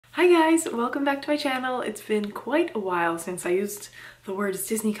Hi guys, welcome back to my channel. It's been quite a while since I used the words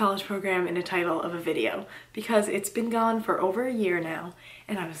Disney College Program in the title of a video because it's been gone for over a year now,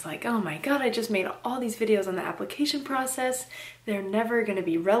 and I was like, oh my god, I just made all these videos on the application process. They're never going to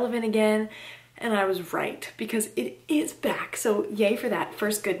be relevant again. And I was right, because it is back. So yay for that.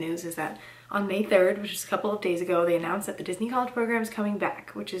 First good news is that on May 3rd, which is a couple of days ago, they announced that the Disney College Program is coming back,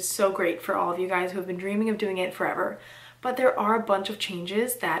 which is so great for all of you guys who have been dreaming of doing it forever. But there are a bunch of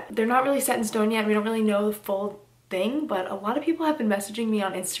changes that they're not really set in stone yet. We don't really know the full thing, but a lot of people have been messaging me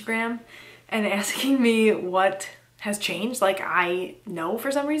on Instagram and asking me what has changed. Like, I know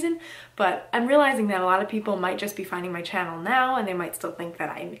for some reason, but I'm realizing that a lot of people might just be finding my channel now and they might still think that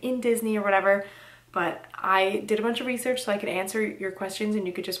I'm in Disney or whatever. But I did a bunch of research so I could answer your questions and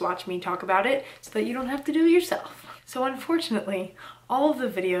you could just watch me talk about it so that you don't have to do it yourself. So unfortunately, all of the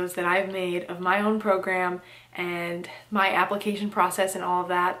videos that I've made of my own program and my application process and all of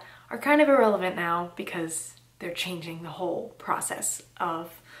that are kind of irrelevant now because they're changing the whole process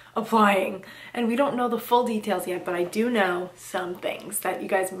of applying. And we don't know the full details yet, but I do know some things that you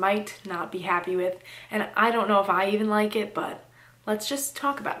guys might not be happy with. And I don't know if I even like it, but let's just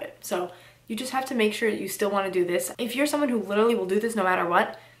talk about it. So you just have to make sure that you still want to do this. If you're someone who literally will do this no matter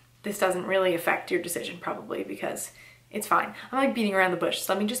what, this doesn't really affect your decision probably because it's fine. I'm like beating around the bush,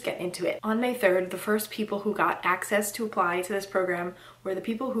 so let me just get into it. On May 3rd, the first people who got access to apply to this program were the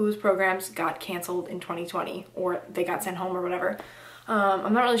people whose programs got canceled in 2020 or they got sent home or whatever.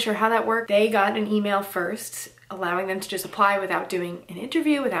 I'm not really sure how that worked. They got an email first allowing them to just apply without doing an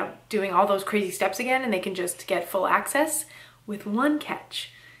interview, without doing all those crazy steps again, and they can just get full access with one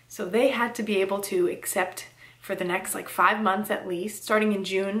catch. So they had to be able to accept for the next like 5 months at least, starting in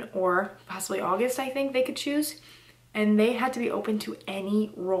June or possibly August, I think they could choose. And they had to be open to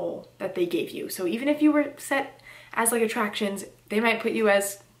any role that they gave you. So even if you were set as like attractions, they might put you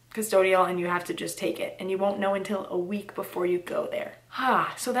as custodial and you have to just take it. And you won't know until a week before you go there.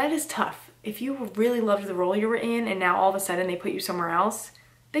 So that is tough. If you really loved the role you were in and now all of a sudden they put you somewhere else,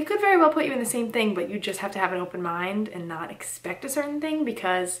 they could very well put you in the same thing, but you just have to have an open mind and not expect a certain thing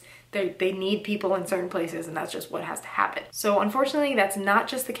because they need people in certain places and that's just what has to happen. So unfortunately, that's not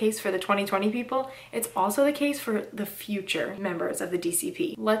just the case for the 2020 people, it's also the case for the future members of the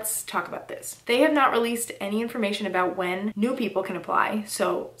DCP. Let's talk about this. They have not released any information about when new people can apply,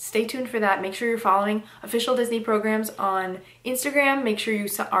 so stay tuned for that. Make sure you're following official Disney programs on Instagram. Make sure you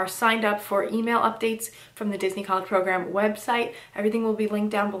are signed up for email updates from the Disney College Program website. Everything will be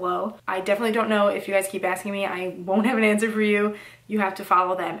linked down below. I definitely don't know if you guys keep asking me. I won't have an answer for you. You have to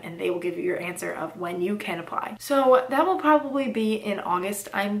follow them and they will give you your answer of when you can apply. So that will probably be in August,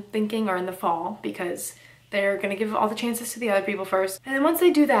 I'm thinking, or in the fall, because they're gonna give all the chances to the other people first. And then once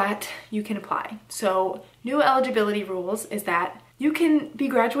they do that, you can apply. So new eligibility rules is that you can be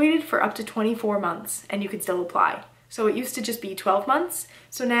graduated for up to 24 months and you can still apply. So it used to just be 12 months.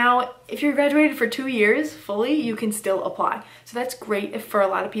 So now if you're graduated for 2 years fully, you can still apply. So that's great if for a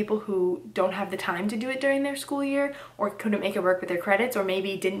lot of people who don't have the time to do it during their school year or couldn't make it work with their credits or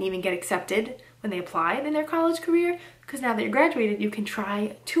maybe didn't even get accepted when they applied in their college career, because now that you're graduated, you can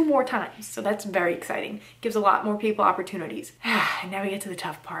try 2 more times. So that's very exciting. Gives a lot more people opportunities. And now we get to the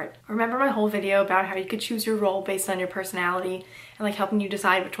tough part. Remember my whole video about how you could choose your role based on your personality and like helping you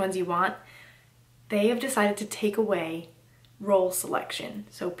decide which ones you want? They have decided to take away role selection.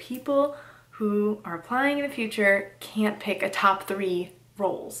 So people who are applying in the future can't pick a top 3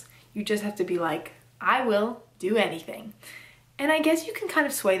 roles. You just have to be like, I will do anything. And I guess you can kind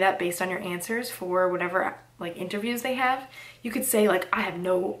of sway that based on your answers for whatever like interviews they have. You could say like, I have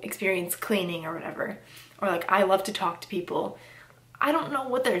no experience cleaning or whatever. Or like, I love to talk to people. I don't know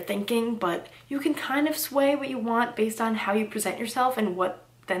what they're thinking, but you can kind of sway what you want based on how you present yourself and what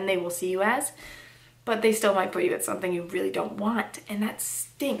then they will see you as. But they still might put you at something you really don't want, and that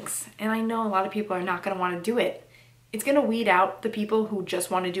stinks. And I know a lot of people are not gonna wanna do it. It's gonna weed out the people who just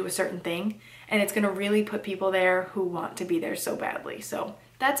wanna do a certain thing, and it's gonna really put people there who want to be there so badly. So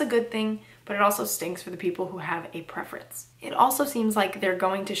that's a good thing, but it also stinks for the people who have a preference. It also seems like they're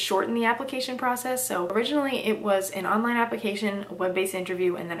going to shorten the application process. So originally it was an online application, a web-based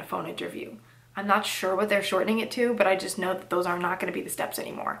interview, and then a phone interview. I'm not sure what they're shortening it to, but I just know that those are not gonna be the steps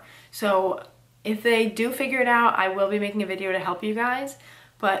anymore. So if they do figure it out, I will be making a video to help you guys,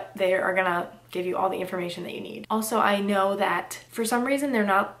 but they are gonna give you all the information that you need. Also, I know that for some reason they're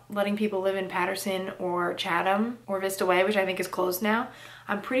not letting people live in Patterson or Chatham or Vista Way, which I think is closed now.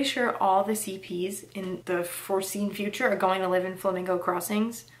 I'm pretty sure all the CPs in the foreseen future are going to live in Flamingo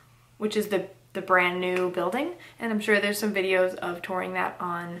Crossings, which is the brand new building. And I'm sure there's some videos of touring that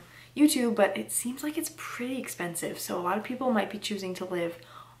on YouTube, but it seems like it's pretty expensive. So a lot of people might be choosing to live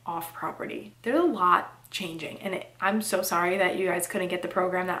off property. There's a lot changing, and I'm so sorry that you guys couldn't get the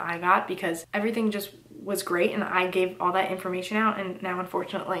program that I got, because everything just was great and I gave all that information out, and now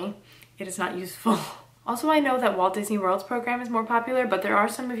unfortunately it is not useful. Also, I know that Walt Disney World's program is more popular, but there are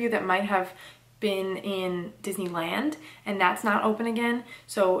some of you that might have been in Disneyland and that's not open again.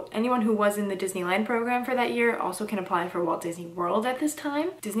 So anyone who was in the Disneyland program for that year also can apply for Walt Disney World at this time.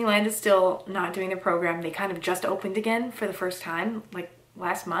 Disneyland is still not doing the program. They kind of just opened again for the first time like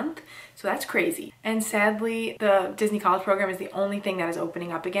last month, so that's crazy. And sadly, the Disney College program is the only thing that is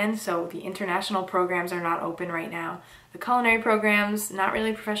opening up again, so the international programs are not open right now. The culinary programs, not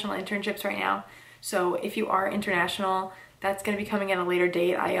really professional internships right now. So if you are international, that's going to be coming at a later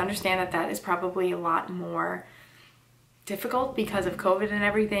date. I understand that that is probably a lot more difficult because of COVID and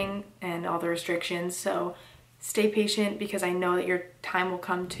everything and all the restrictions. So stay patient, because I know that your time will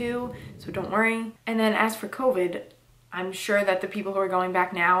come too, so don't worry. And then as for COVID, I'm sure that the people who are going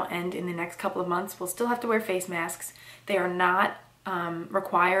back now and in the next couple of months will still have to wear face masks. They are not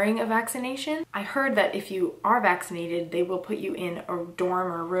requiring a vaccination. I heard that if you are vaccinated, they will put you in a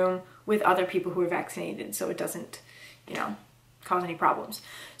dorm or a room with other people who are vaccinated, so it doesn't, you know, cause any problems.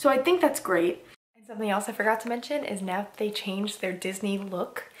 So I think that's great. And something else I forgot to mention is now that they changed their Disney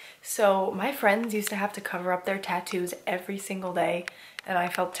look. So my friends used to have to cover up their tattoos every single day, and I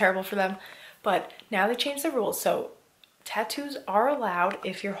felt terrible for them. But now they changed the rules. So tattoos are allowed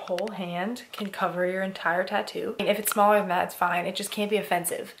if your whole hand can cover your entire tattoo. If it's smaller than that, it's fine. It just can't be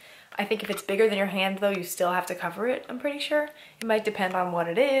offensive. I think if it's bigger than your hand though, you still have to cover it, I'm pretty sure. It might depend on what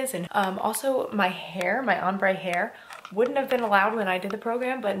it is. And also my hair, my ombre hair, wouldn't have been allowed when I did the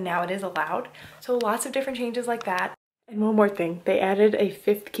program, but now it is allowed. So lots of different changes like that. And one more thing, they added a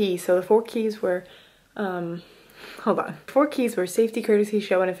 5th key. So the 4 keys were, hold on. 4 keys were safety, courtesy,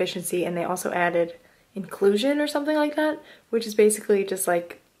 show, and efficiency. And they also added inclusion or something like that, which is basically just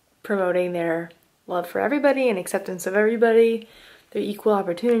like promoting their love for everybody and acceptance of everybody, their equal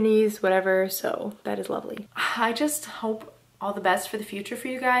opportunities, whatever. So that is lovely. I just hope all the best for the future for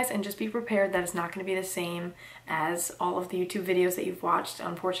you guys, and just be prepared that it's not going to be the same as all of the YouTube videos that you've watched,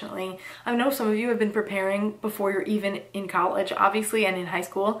 unfortunately. I know some of you have been preparing before you're even in college, obviously, and in high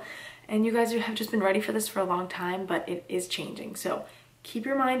school, and you guys have just been ready for this for a long time, but it is changing. So keep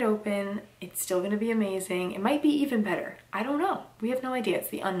your mind open. It's still going to be amazing. It might be even better. I don't know. We have no idea. It's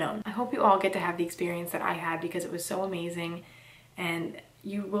the unknown. I hope you all get to have the experience that I had, because it was so amazing, and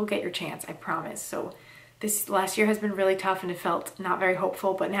you will get your chance, I promise. So this last year has been really tough and it felt not very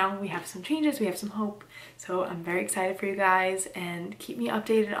hopeful, but now we have some changes, we have some hope. So I'm very excited for you guys, and keep me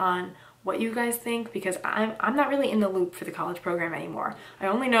updated on what you guys think, because I'm not really in the loop for the college program anymore. I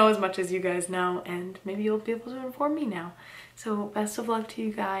only know as much as you guys know, and maybe you'll be able to inform me now. So best of luck to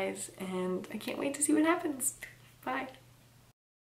you guys, and I can't wait to see what happens. Bye.